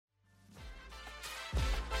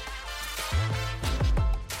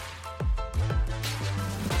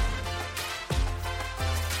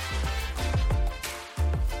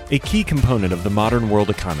A key component of the modern world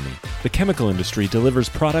economy, the chemical industry delivers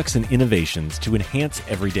products and innovations to enhance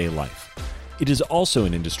everyday life. It is also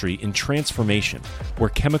an industry in transformation, where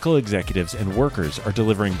chemical executives and workers are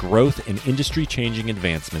delivering growth and industry-changing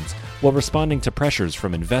advancements while responding to pressures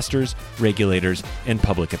from investors, regulators, and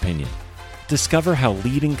public opinion. Discover how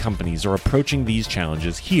leading companies are approaching these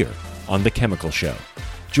challenges here on The Chemical Show.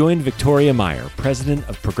 Join Victoria Meyer, president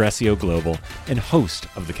of Progressio Global and host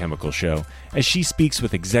of The Chemical Show, as she speaks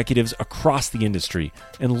with executives across the industry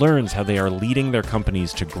and learns how they are leading their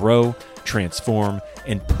companies to grow, transform,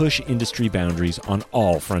 and push industry boundaries on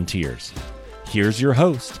all frontiers. Here's your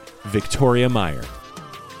host, Victoria Meyer.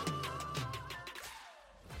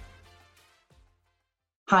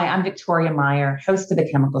 Hi, I'm Victoria Meyer, host of The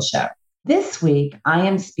Chemical Show. This week, I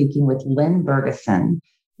am speaking with Lynn Bergeson,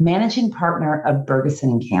 managing partner of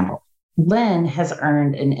Bergeson & Campbell. Lynn has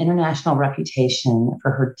earned an international reputation for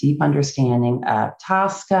her deep understanding of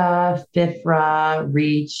TSCA, FIFRA,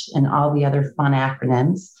 REACH, and all the other fun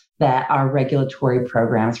acronyms that our regulatory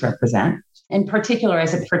programs represent. In particular,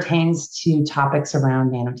 as it pertains to topics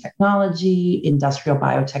around nanotechnology, industrial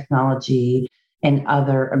biotechnology, and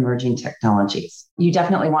other emerging technologies. You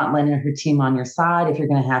definitely want Lynn and her team on your side if you're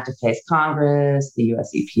going to have to face Congress, the US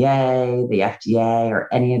EPA, the FDA,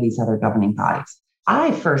 or any of these other governing bodies.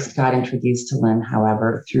 I first got introduced to Lynn,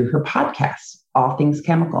 however, through her podcast, All Things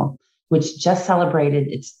Chemical, which just celebrated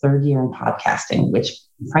its third year in podcasting, which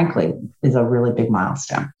frankly is a really big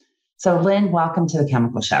milestone. So Lynn, welcome to The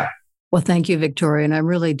Chemical Show. Well, thank you, Victoria. And I'm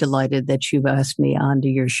really delighted that you've asked me onto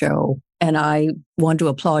your show. And I want to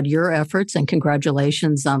applaud your efforts and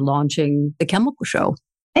congratulations on launching The Chemical Show.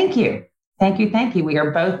 Thank you. Thank you. Thank you. We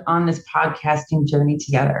are both on this podcasting journey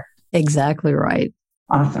together. Exactly right.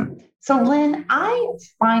 Awesome. So Lynn, I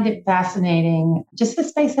find it fascinating, just the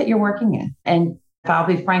space that you're working in. And if I'll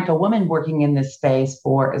be frank, a woman working in this space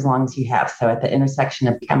for as long as you have. So at the intersection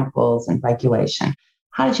of chemicals and regulation,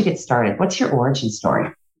 how did you get started? What's your origin story?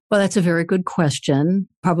 Well, that's a very good question.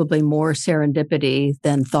 Probably more serendipity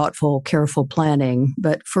than thoughtful, careful planning.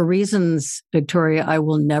 But for reasons, Victoria, I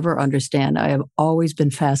will never understand. I have always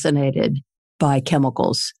been fascinated by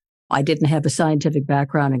chemicals. I didn't have a scientific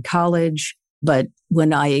background in college, but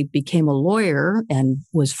when I became a lawyer and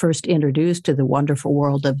was first introduced to the wonderful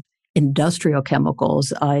world of industrial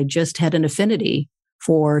chemicals, I just had an affinity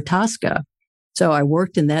for TSCA. So I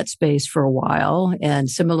worked in that space for a while and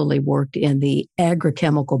similarly worked in the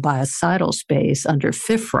agrochemical biocidal space under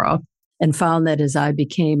FIFRA and found that as I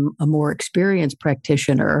became a more experienced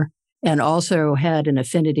practitioner and also had an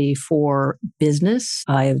affinity for business,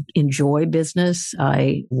 I enjoy business.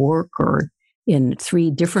 I work in 3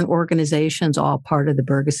 different organizations, all part of the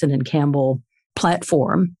Bergeson & Campbell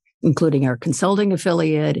platform, including our consulting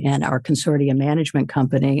affiliate and our consortium management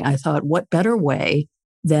company. I thought, what better way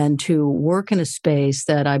than to work in a space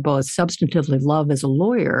that I both substantively love as a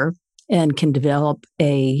lawyer and can develop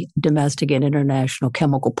a domestic and international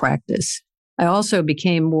chemical practice. I also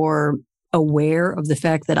became more aware of the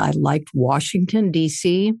fact that I liked Washington,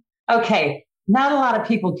 D.C. Okay. Not a lot of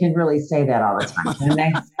people can really say that all the time, can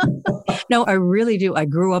they? No, I really do. I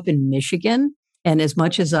grew up in Michigan, and as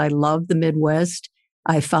much as I love the Midwest,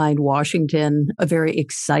 I find Washington a very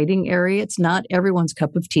exciting area. It's not everyone's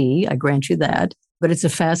cup of tea, I grant you that. But it's a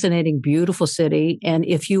fascinating, beautiful city. And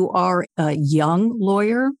if you are a young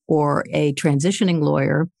lawyer or a transitioning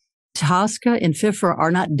lawyer, TSCA and FIFRA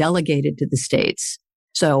are not delegated to the states.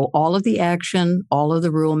 So all of the action, all of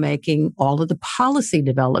the rulemaking, all of the policy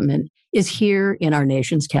development is here in our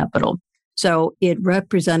nation's capital. So it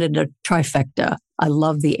represented a trifecta. I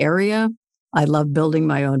love the area. I love building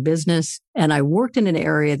my own business. And I worked in an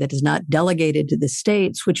area that is not delegated to the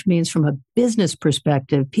states, which means from a business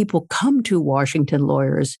perspective, people come to Washington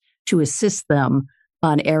lawyers to assist them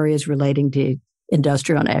on areas relating to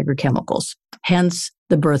industrial and agrochemicals. Hence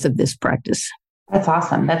the birth of this practice. That's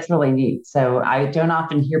awesome. That's really neat. So I don't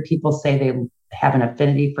often hear people say they have an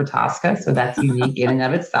affinity for TSCA. So that's unique in and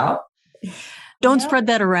of itself. Don't spread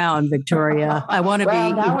that around, Victoria. I want to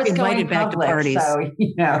be invited back to parties. So,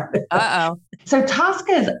 Uh-oh. So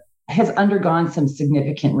TSCA has undergone some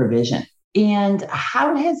significant revision. And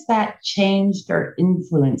how has that changed or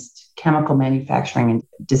influenced chemical manufacturing and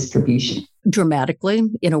distribution? Dramatically,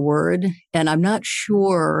 in a word. And I'm not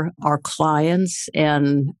sure our clients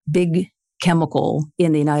and big chemical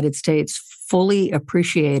in the United States fully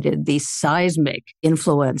appreciated the seismic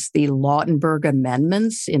influence the Lautenberg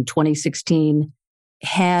amendments in 2016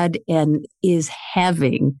 had and is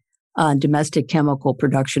having on domestic chemical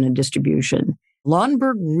production and distribution.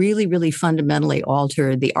 Lautenberg really, really fundamentally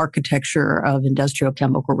altered the architecture of industrial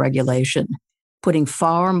chemical regulation, putting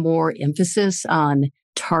far more emphasis on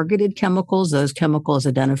targeted chemicals, those chemicals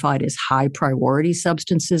identified as high priority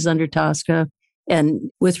substances under TSCA.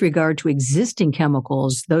 And with regard to existing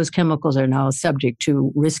chemicals, those chemicals are now subject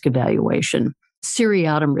to risk evaluation,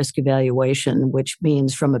 seriatim risk evaluation, which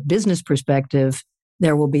means from a business perspective,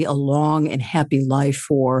 there will be a long and happy life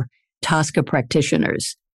for TSCA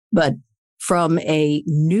practitioners. But from a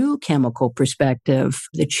new chemical perspective,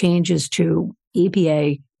 the changes to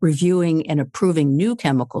EPA reviewing and approving new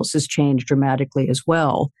chemicals has changed dramatically as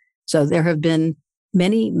well. So there have been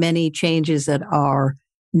many, many changes that are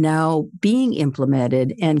now being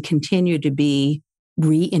implemented and continue to be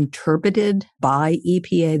reinterpreted by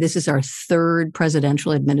EPA. This is our third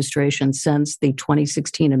presidential administration since the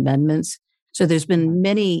 2016 amendments. So there's been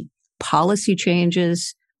many policy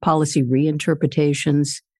changes, policy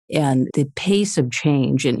reinterpretations, and the pace of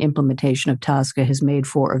change and implementation of TSCA has made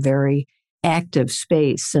for a very active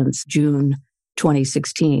space since June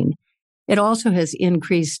 2016. It also has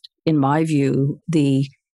increased, in my view, the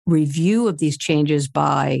review of these changes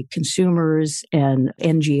by consumers and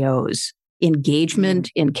NGOs. Engagement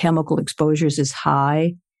in chemical exposures is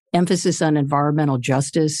high. Emphasis on environmental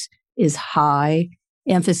justice is high.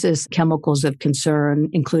 Emphasis chemicals of concern,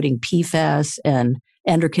 including PFAS and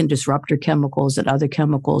endocrine disruptor chemicals and other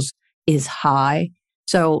chemicals, is high.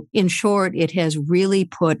 So in short, it has really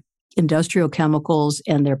put industrial chemicals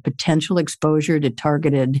and their potential exposure to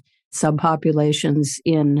targeted subpopulations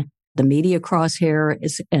in the media crosshair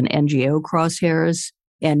and NGO crosshairs,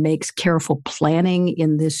 and makes careful planning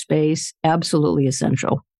in this space absolutely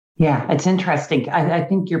essential. Yeah, it's interesting. I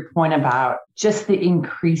think your point about just the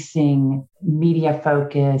increasing media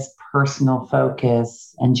focus, personal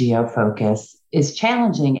focus, NGO focus is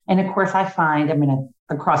challenging. And of course, I find,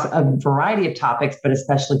 across a variety of topics, but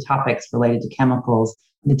especially topics related to chemicals,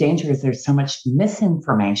 the danger is there's so much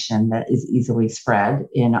misinformation that is easily spread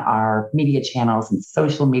in our media channels and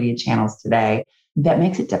social media channels today that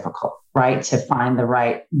makes it difficult, right, to find the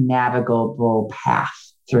right navigable path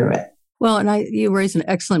through it. Well, and you raise an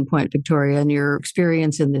excellent point, Victoria, and your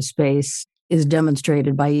experience in this space is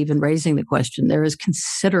demonstrated by even raising the question. There is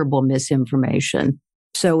considerable misinformation.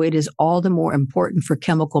 So it is all the more important for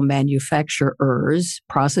chemical manufacturers,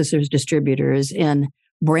 processors, distributors, and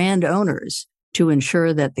brand owners to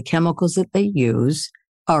ensure that the chemicals that they use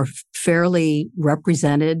are fairly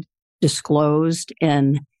represented, disclosed,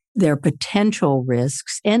 and their potential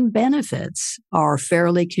risks and benefits are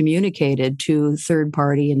fairly communicated to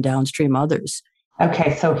third-party and downstream others.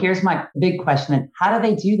 Okay, so here's my big question. How do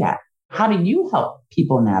they do that? How do you help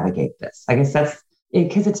people navigate this? I guess that's it,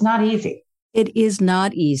 because it's not easy. It is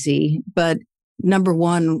not easy, but number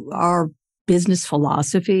one, our business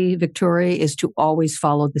philosophy, Victoria, is to always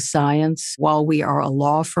follow the science. While we are a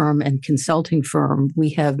law firm and consulting firm, we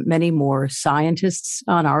have many more scientists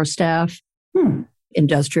on our staff,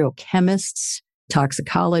 industrial chemists,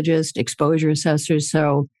 toxicologists, exposure assessors.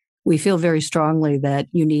 So we feel very strongly that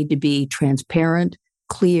you need to be transparent,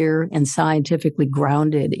 clear, and scientifically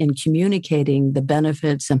grounded in communicating the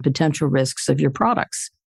benefits and potential risks of your products.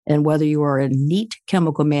 And whether you are a neat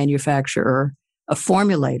chemical manufacturer, a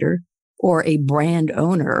formulator, or a brand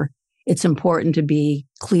owner, it's important to be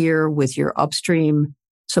clear with your upstream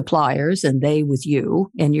suppliers and they with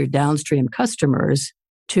you and your downstream customers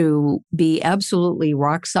to be absolutely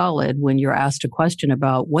rock solid when you're asked a question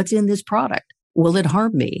about what's in this product. Will it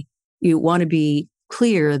harm me? You want to be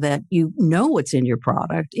clear that you know what's in your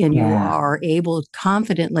product and you are able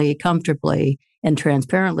confidently, comfortably, and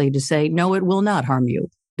transparently to say, no, it will not harm you,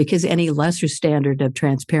 because any lesser standard of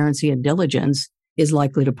transparency and diligence is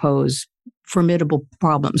likely to pose formidable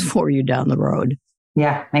problems for you down the road.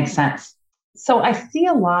 Yeah, makes sense. So I see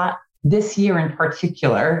a lot this year in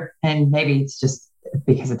particular, and maybe it's just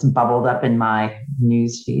because it's bubbled up in my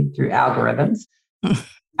news feed through algorithms.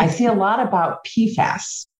 I see a lot about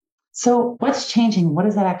PFAS. So what's changing? What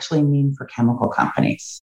does that actually mean for chemical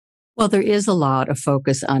companies? Well, there is a lot of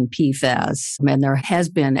focus on PFAS, and there has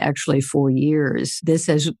been actually for years. This,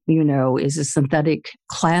 as you know, is a synthetic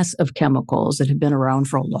class of chemicals that have been around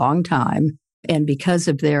for a long time. And because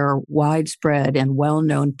of their widespread and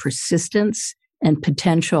well-known persistence and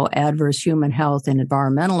potential adverse human health and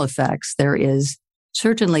environmental effects, there is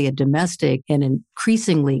certainly a domestic and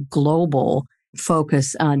increasingly global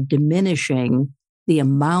focus on diminishing the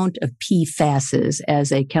amount of PFASs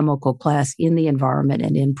as a chemical class in the environment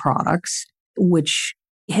and in products, which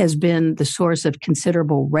has been the source of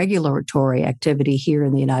considerable regulatory activity here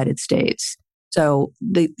in the United States. So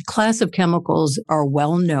the class of chemicals are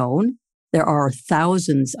well known. There are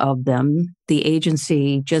thousands of them. The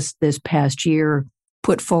agency just this past year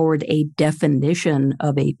put forward a definition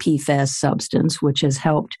of a PFAS substance, which has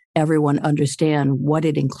helped everyone understand what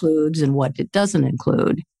it includes and what it doesn't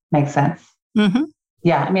include. Makes sense. Mm-hmm.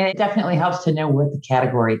 Yeah, I mean, it definitely helps to know what the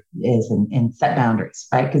category is and set boundaries,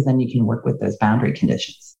 right? Because then you can work with those boundary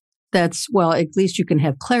conditions. Well, at least you can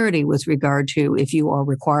have clarity with regard to if you are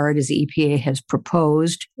required, as the EPA has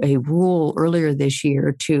proposed a rule earlier this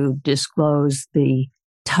year to disclose the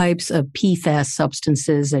types of PFAS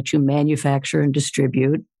substances that you manufacture and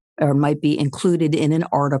distribute, or might be included in an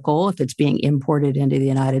article if it's being imported into the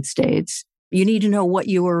United States. You need to know what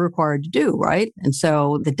you are required to do, right? And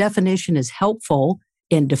so the definition is helpful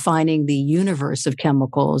in defining the universe of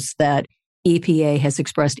chemicals that EPA has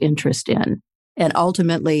expressed interest in. And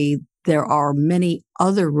ultimately, there are many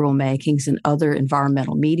other rulemakings in other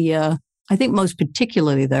environmental media. I think most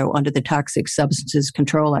particularly, though, under the Toxic Substances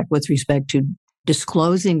Control Act with respect to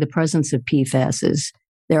disclosing the presence of PFASs,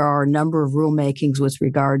 there are a number of rulemakings with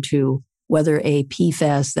regard to whether a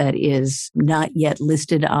PFAS that is not yet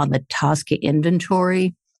listed on the TSCA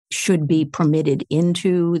inventory should be permitted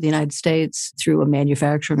into the United States through a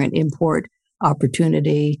manufacturing and import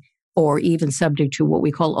opportunity, or even subject to what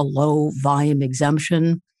we call a low volume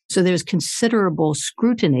exemption. So there's considerable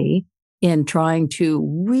scrutiny in trying to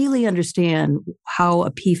really understand how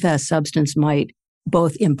a PFAS substance might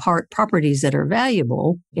both impart properties that are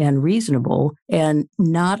valuable and reasonable and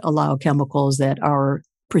not allow chemicals that are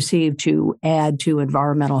perceived to add to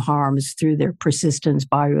environmental harms through their persistence,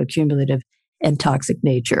 bioaccumulative, and toxic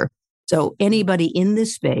nature. So anybody in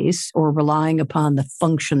this space or relying upon the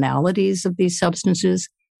functionalities of these substances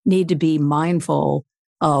need to be mindful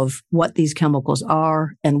of what these chemicals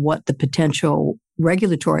are and what the potential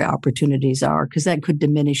regulatory opportunities are, because that could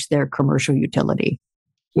diminish their commercial utility.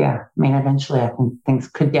 Yeah. I mean, eventually I think things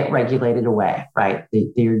could get regulated away, right?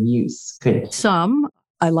 Their use could. Some.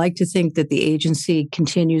 I like to think that the agency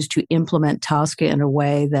continues to implement TSCA in a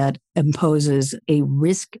way that imposes a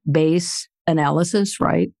risk-based analysis,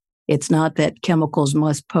 right? It's not that chemicals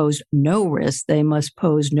must pose no risk, they must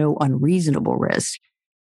pose no unreasonable risk.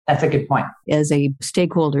 That's a good point. As a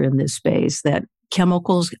stakeholder in this space, that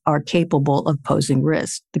chemicals are capable of posing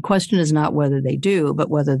risk. The question is not whether they do, but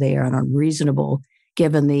whether they are unreasonable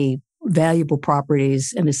given the valuable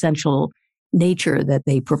properties and essential nature that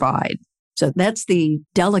they provide. So that's the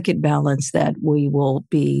delicate balance that we will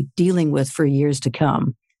be dealing with for years to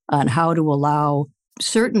come on how to allow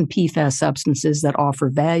certain PFAS substances that offer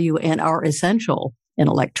value and are essential in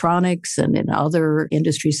electronics and in other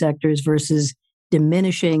industry sectors versus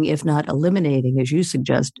diminishing, if not eliminating, as you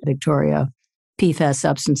suggest, Victoria, PFAS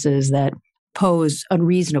substances that pose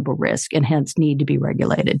unreasonable risk and hence need to be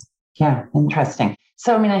regulated. Yeah, interesting.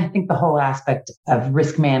 So, I mean, I think the whole aspect of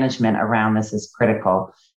risk management around this is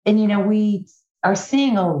critical. And, we are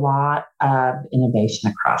seeing a lot of innovation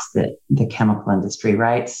across the chemical industry,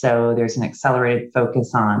 right? So there's an accelerated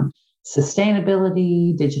focus on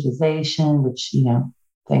sustainability, digitization, which,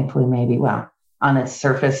 thankfully maybe, on its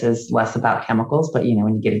surface is less about chemicals, but,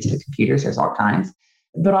 when you get into the computers, there's all kinds,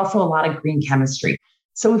 but also a lot of green chemistry.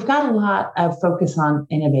 So we've got a lot of focus on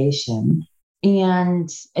innovation. And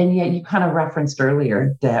yet you kind of referenced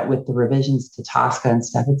earlier that with the revisions to TSCA and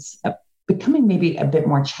stuff, it's becoming maybe a bit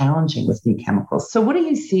more challenging with new chemicals. So what do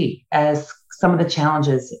you see as some of the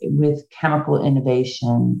challenges with chemical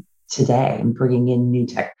innovation today and bringing in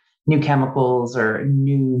new chemicals or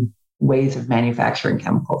new ways of manufacturing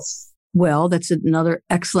chemicals? Well, that's another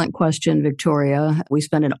excellent question, Victoria. We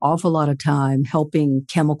spend an awful lot of time helping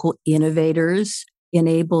chemical innovators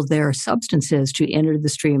enable their substances to enter the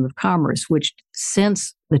stream of commerce, which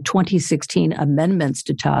since the 2016 amendments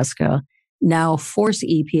to TSCA now force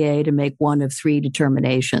EPA to make one of three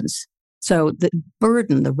determinations. So the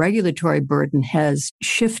regulatory burden has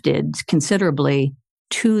shifted considerably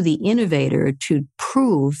to the innovator to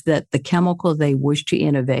prove that the chemical they wish to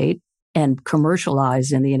innovate and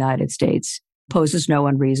commercialize in the United States poses no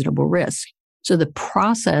unreasonable risk. So the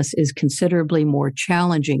process is considerably more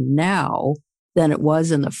challenging now than it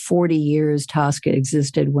was in the 40 years TSCA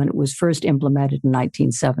existed when it was first implemented in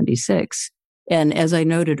 1976. And as I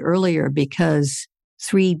noted earlier, because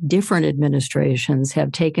three different administrations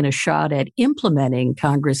have taken a shot at implementing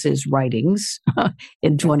Congress's writings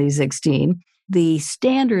in 2016, the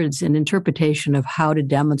standards and interpretation of how to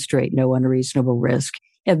demonstrate no unreasonable risk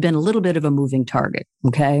have been a little bit of a moving target,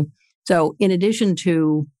 okay? So in addition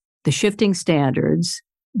to the shifting standards,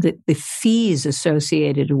 the fees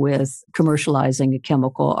associated with commercializing a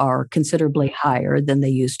chemical are considerably higher than they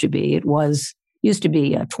used to be. It used to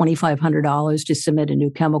be $2,500 to submit a new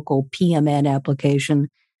chemical PMN application.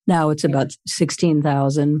 Now it's about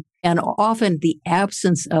 16,000. And often the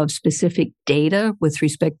absence of specific data with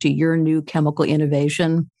respect to your new chemical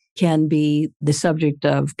innovation can be the subject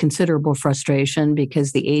of considerable frustration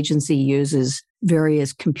because the agency uses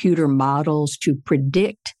various computer models to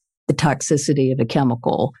predict the toxicity of a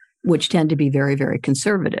chemical, which tend to be very, very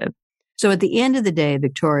conservative. So at the end of the day,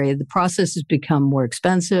 Victoria, the process has become more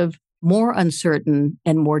expensive, more uncertain,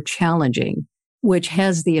 and more challenging, which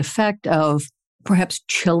has the effect of perhaps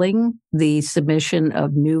chilling the submission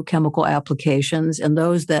of new chemical applications, and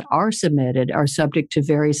those that are submitted are subject to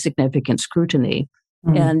very significant scrutiny.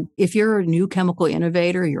 And if you're a new chemical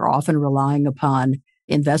innovator, you're often relying upon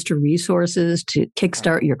investor resources to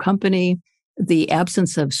kickstart your company. The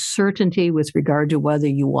absence of certainty with regard to whether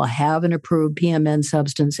you will have an approved PMN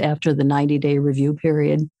substance after the 90-day review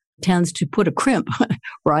period tends to put a crimp,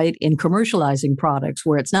 right, in commercializing products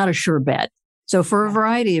where it's not a sure bet. So for a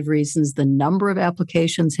variety of reasons, the number of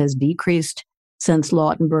applications has decreased since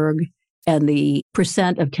Lautenberg, and the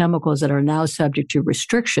percent of chemicals that are now subject to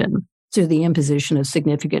restriction through the imposition of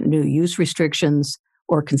significant new use restrictions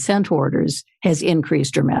or consent orders has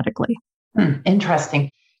increased dramatically.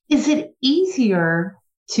 Interesting. Is it easier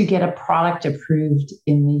to get a product approved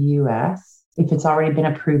in the U.S. if it's already been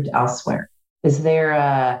approved elsewhere? Is there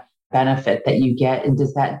a benefit that you get, and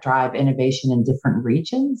does that drive innovation in different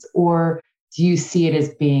regions, or do you see it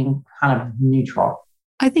as being kind of neutral?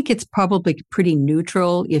 I think it's probably pretty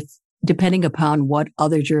neutral if depending upon what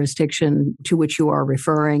other jurisdiction to which you are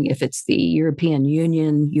referring. If it's the European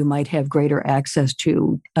Union, you might have greater access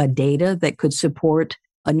to data that could support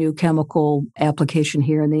a new chemical application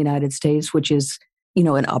here in the United States, which is,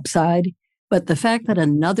 an upside. But the fact that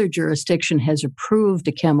another jurisdiction has approved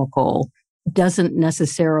a chemical doesn't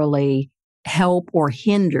necessarily help or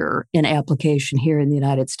hinder an application here in the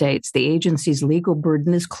United States. The agency's legal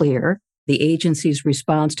burden is clear. The agency's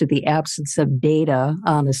response to the absence of data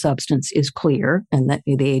on a substance is clear, and that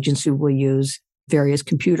the agency will use various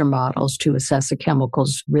computer models to assess a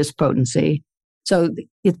chemical's risk potency. So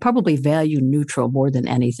it's probably value neutral more than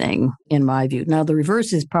anything, in my view. Now, the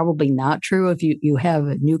reverse is probably not true. If you have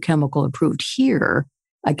a new chemical approved here,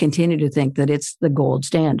 I continue to think that it's the gold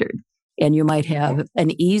standard. And you might have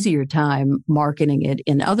an easier time marketing it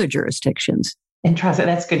in other jurisdictions. Interesting.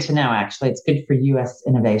 That's good to know, actually. It's good for U.S.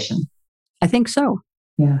 innovation. I think so.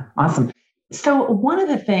 Yeah, awesome. So one of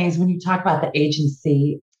the things when you talk about the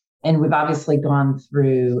agency, and we've obviously gone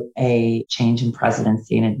through a change in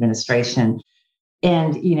presidency and administration,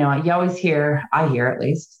 and, you always I hear at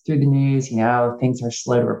least through the news, things are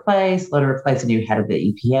slow to replace a new head of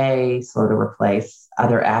the EPA, slow to replace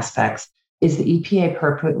other aspects. Is the EPA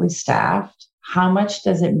appropriately staffed? How much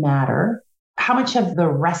does it matter? How much of the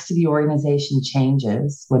rest of the organization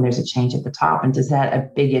changes when there's a change at the top? And does that a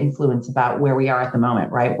big influence about where we are at the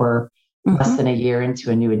moment, right? We're less than a year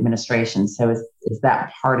into a new administration. So is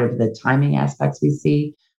that part of the timing aspects we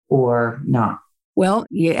see or not? Well,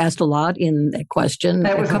 you asked a lot in that question.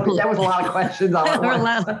 That was a lot of questions all at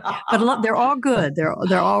once. But they're all good.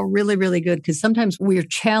 They're all really, really good, because sometimes we're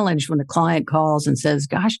challenged when a client calls and says,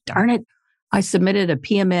 gosh, darn it, I submitted a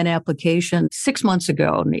PMN application 6 months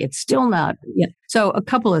ago and it's still not. So a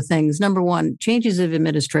couple of things. Number one, changes of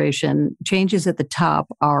administration, changes at the top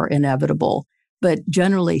are inevitable. But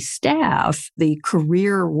generally staff, the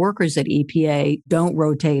career workers at EPA don't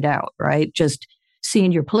rotate out, right? Just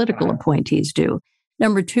senior political appointees do.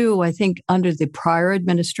 Number two, I think under the prior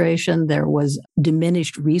administration, there was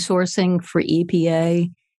diminished resourcing for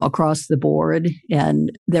EPA across the board.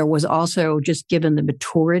 And there was also, just given the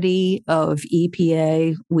maturity of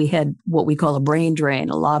EPA, we had what we call a brain drain.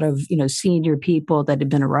 A lot of, senior people that had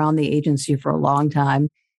been around the agency for a long time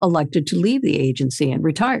elected to leave the agency and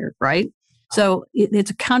retire, right? So it's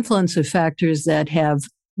a confluence of factors that have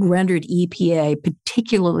rendered EPA,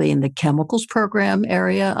 particularly in the chemicals program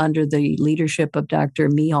area under the leadership of Dr.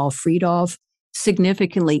 Michal Friedhoff,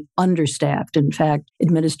 significantly understaffed. In fact,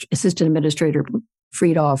 Assistant Administrator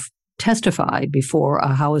Friedhoff testified before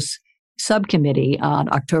a House subcommittee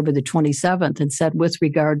on October the 27th and said, with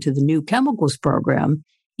regard to the new chemicals program,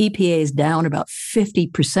 EPA is down about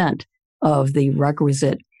 50% of the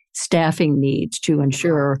requisite staffing needs to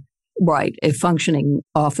ensure a functioning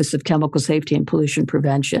Office of Chemical Safety and Pollution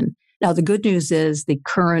Prevention. Now, the good news is the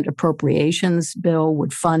current appropriations bill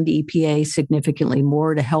would fund EPA significantly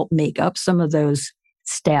more to help make up some of those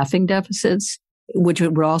staffing deficits, which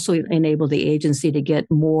would also enable the agency to get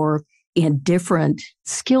more and different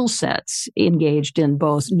skill sets engaged in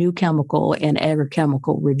both new chemical and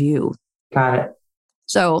agrochemical review. Got it.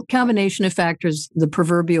 So combination of factors, the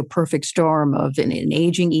proverbial perfect storm of an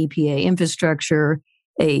aging EPA infrastructure,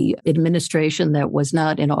 a administration that was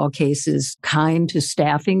not in all cases kind to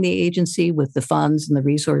staffing the agency with the funds and the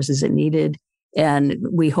resources it needed. And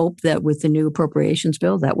we hope that with the new appropriations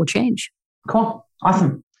bill, that will change. Cool.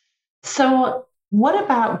 Awesome. So what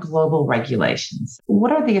about global regulations?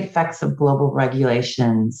 What are the effects of global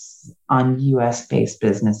regulations on US-based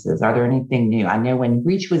businesses? Are there anything new? I know when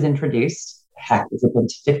REACH was introduced, heck, has it been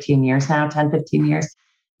 15 years now, 10, 15 years?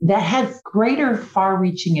 That had greater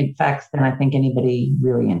far-reaching effects than I think anybody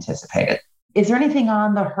really anticipated. Is there anything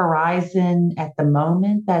on the horizon at the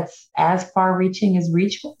moment that's as far-reaching as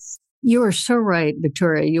REACH was? You are so right,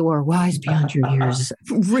 Victoria. You are wise beyond your years.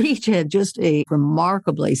 REACH had just a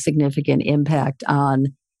remarkably significant impact on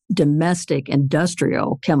domestic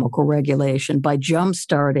industrial chemical regulation by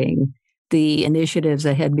jumpstarting the initiatives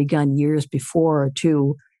that had begun years before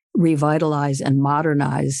to revitalize and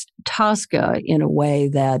modernize TSCA in a way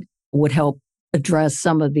that would help address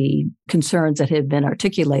some of the concerns that had been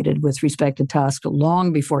articulated with respect to TSCA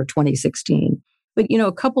long before 2016. But,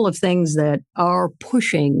 a couple of things that are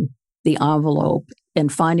pushing the envelope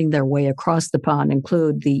and finding their way across the pond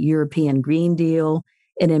include the European Green Deal,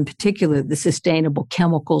 and in particular, the sustainable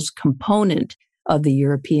chemicals component of the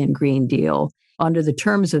European Green Deal. Under the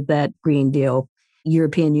terms of that Green Deal,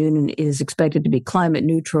 European Union is expected to be climate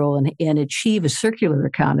neutral and achieve a circular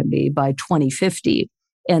economy by 2050.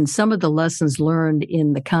 And some of the lessons learned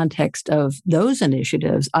in the context of those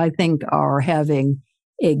initiatives, I think, are having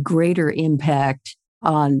a greater impact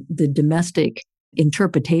on the domestic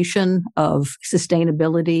interpretation of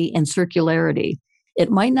sustainability and circularity.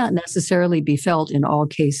 It might not necessarily be felt in all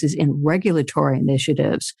cases in regulatory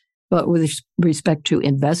initiatives, but with respect to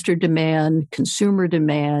investor demand, consumer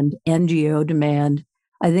demand, NGO demand,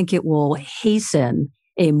 I think it will hasten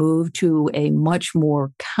a move to a much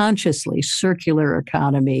more consciously circular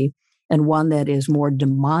economy and one that is more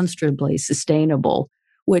demonstrably sustainable,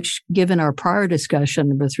 which, given our prior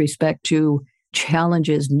discussion with respect to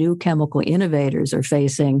challenges new chemical innovators are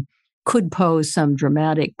facing, could pose some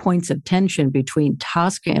dramatic points of tension between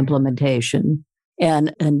TSCA implementation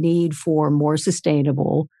and a need for more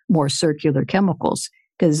sustainable, more circular chemicals.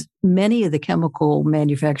 Because many of the chemical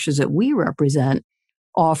manufacturers that we represent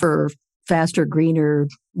offer faster, greener,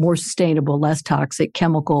 more sustainable, less toxic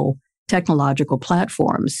chemical technological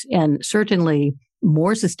platforms, and certainly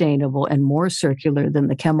more sustainable and more circular than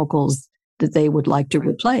the chemicals that they would like to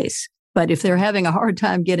replace. But if they're having a hard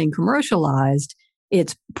time getting commercialized,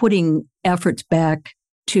 it's putting efforts back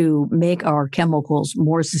to make our chemicals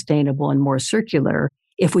more sustainable and more circular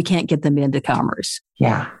if we can't get them into commerce.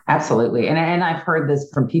 Yeah, absolutely. And I've heard this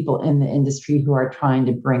from people in the industry who are trying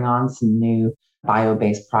to bring on some new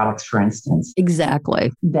bio-based products, for instance.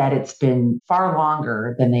 Exactly. That it's been far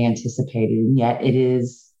longer than they anticipated, and yet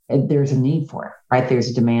there's a need for it, right? There's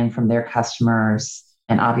a demand from their customers,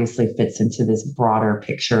 and obviously fits into this broader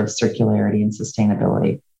picture of circularity and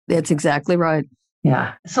sustainability. That's exactly right.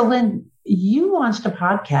 Yeah. So Lynn, you launched a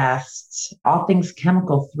podcast, All Things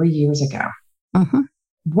Chemical, 3 years ago. Mm-hmm.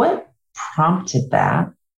 What prompted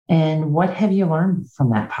that? And what have you learned from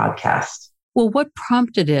that podcast? Well, what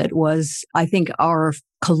prompted it was, I think, our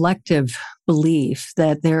collective belief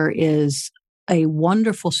that there is a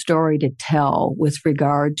wonderful story to tell with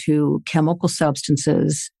regard to chemical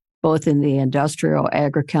substances, both in the industrial,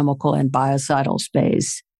 agrochemical, and biocidal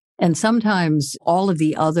space. And sometimes all of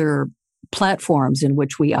the other platforms in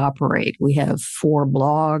which we operate. We have 4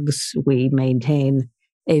 blogs. We maintain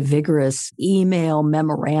a vigorous email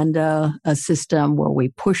memoranda, a system where we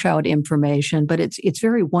push out information, but it's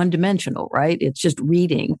very one-dimensional, right? It's just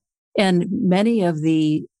reading. And many of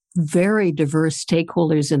the very diverse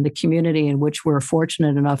stakeholders in the community in which we're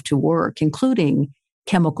fortunate enough to work, including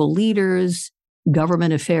chemical leaders,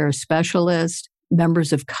 government affairs specialists,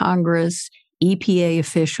 members of Congress, EPA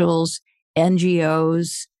officials,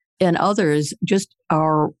 NGOs, and others just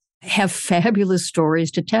have fabulous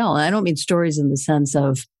stories to tell. And I don't mean stories in the sense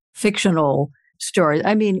of fictional stories.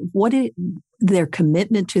 I mean, their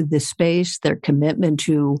commitment to this space, their commitment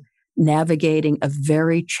to navigating a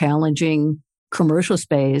very challenging commercial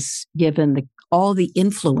space, given all the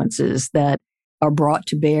influences that are brought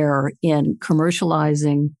to bear in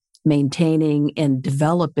commercializing, maintaining, and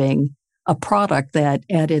developing a product that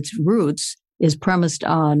at its roots is premised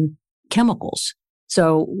on chemicals.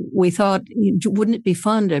 So we thought, wouldn't it be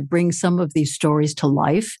fun to bring some of these stories to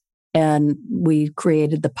life? And we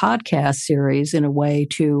created the podcast series in a way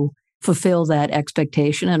to fulfill that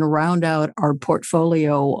expectation and round out our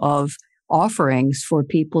portfolio of offerings for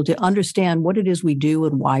people to understand what it is we do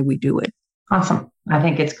and why we do it. Awesome. I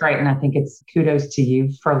think it's great. And I think it's kudos to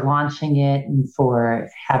you for launching it and for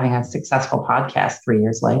having a successful podcast 3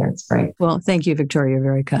 years later. It's great. Well, thank you, Victoria.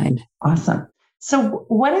 Very kind. Awesome. So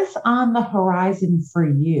what is on the horizon for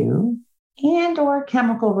you and or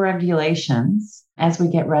chemical regulations as we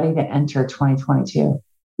get ready to enter 2022?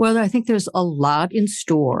 Well, I think there's a lot in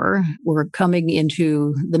store. We're coming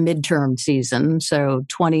into the midterm season, so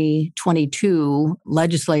 2022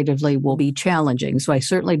 legislatively will be challenging. So I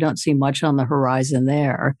certainly don't see much on the horizon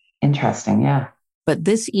there. Interesting, yeah. But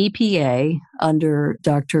this EPA, under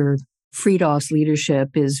Dr. Friedhoff's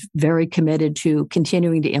leadership, is very committed to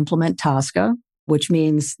continuing to implement TSCA, which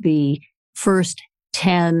means the first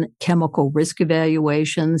 10 chemical risk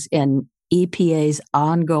evaluations and EPA's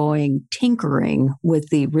ongoing tinkering with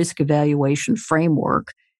the risk evaluation framework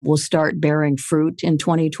will start bearing fruit in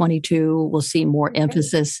 2022. We'll see more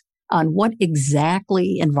emphasis on what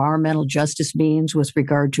exactly environmental justice means with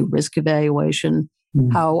regard to risk evaluation.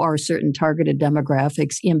 How are certain targeted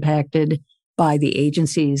demographics impacted by the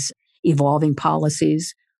agency's evolving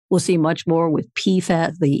policies? We'll see much more with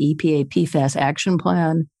PFAS, the EPA PFAS action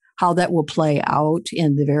plan, how that will play out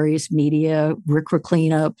in the various media, RCRA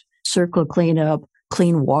cleanup, CERCLA cleanup,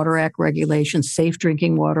 Clean Water Act regulation, Safe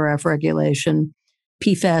Drinking Water Act regulation,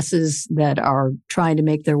 PFASs that are trying to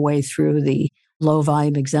make their way through the low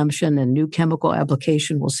volume exemption and new chemical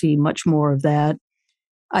application. We'll see much more of that.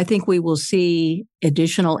 I think we will see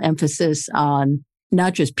additional emphasis on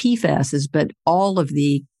not just PFASs, but all of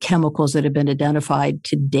the chemicals that have been identified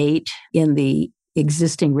to date in the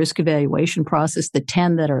existing risk evaluation process, the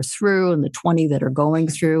 10 that are through and the 20 that are going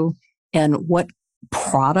through, and what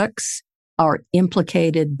products are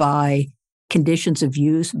implicated by conditions of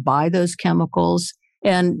use by those chemicals.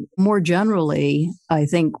 And more generally, I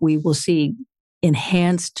think we will see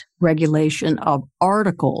enhanced regulation of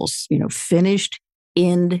articles, finished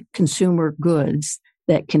end consumer goods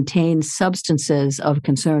that contain substances of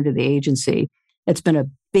concern to the agency. It's been a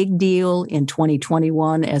big deal in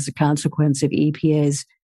 2021 as a consequence of EPA's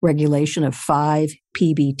regulation of 5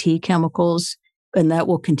 PBT chemicals. And that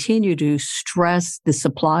will continue to stress the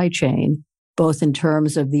supply chain, both in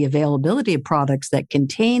terms of the availability of products that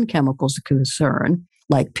contain chemicals of concern,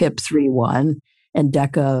 like PIP-31 and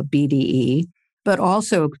DECA BDE, but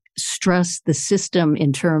also stress the system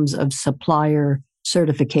in terms of supplier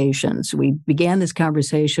certifications. We began this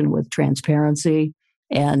conversation with transparency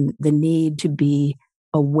and the need to be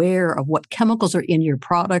aware of what chemicals are in your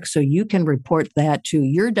product so you can report that to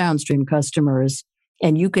your downstream customers.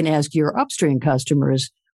 And you can ask your upstream customers,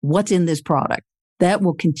 what's in this product? That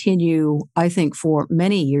will continue, I think, for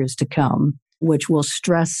many years to come, which will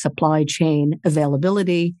stress supply chain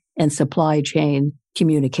availability and supply chain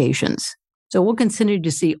communications. So we'll continue to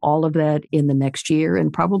see all of that in the next year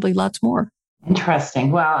and probably lots more.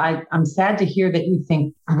 Interesting. Well, I'm sad to hear that you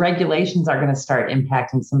think regulations are going to start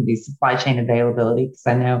impacting some of these supply chain availability, because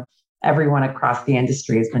I know everyone across the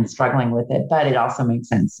industry has been struggling with it, but it also makes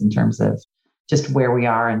sense in terms of just where we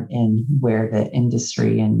are and where the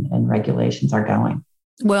industry and regulations are going.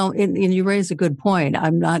 Well, and you raise a good point.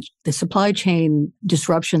 The supply chain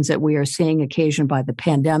disruptions that we are seeing occasioned by the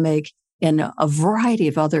pandemic and a variety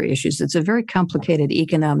of other issues. It's a very complicated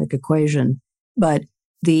economic equation, but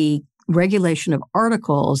the regulation of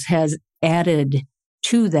articles has added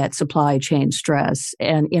to that supply chain stress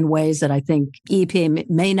and in ways that I think EPA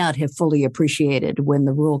may not have fully appreciated when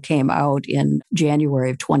the rule came out in January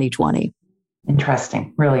of 2020.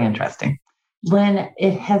 Interesting. Really interesting. Lynn,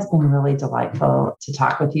 it has been really delightful to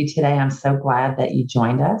talk with you today. I'm so glad that you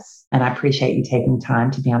joined us, and I appreciate you taking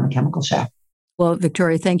time to be on The Chemical Show. Well,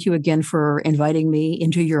 Victoria, thank you again for inviting me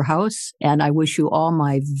into your house, and I wish you all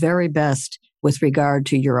my very best with regard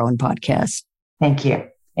to your own podcast. Thank you.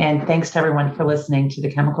 And thanks to everyone for listening to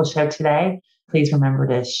The Chemical Show today. Please remember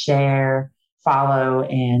to share, follow,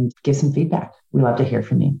 and give some feedback. We love to hear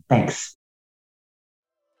from you. Thanks.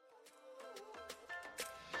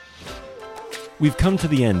 We've come to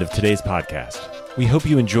the end of today's podcast. We hope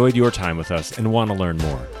you enjoyed your time with us and want to learn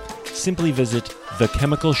more. Simply visit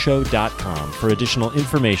thechemicalshow.com for additional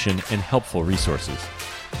information and helpful resources.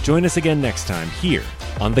 Join us again next time here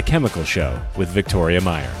on The Chemical Show with Victoria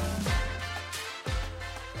Meyer.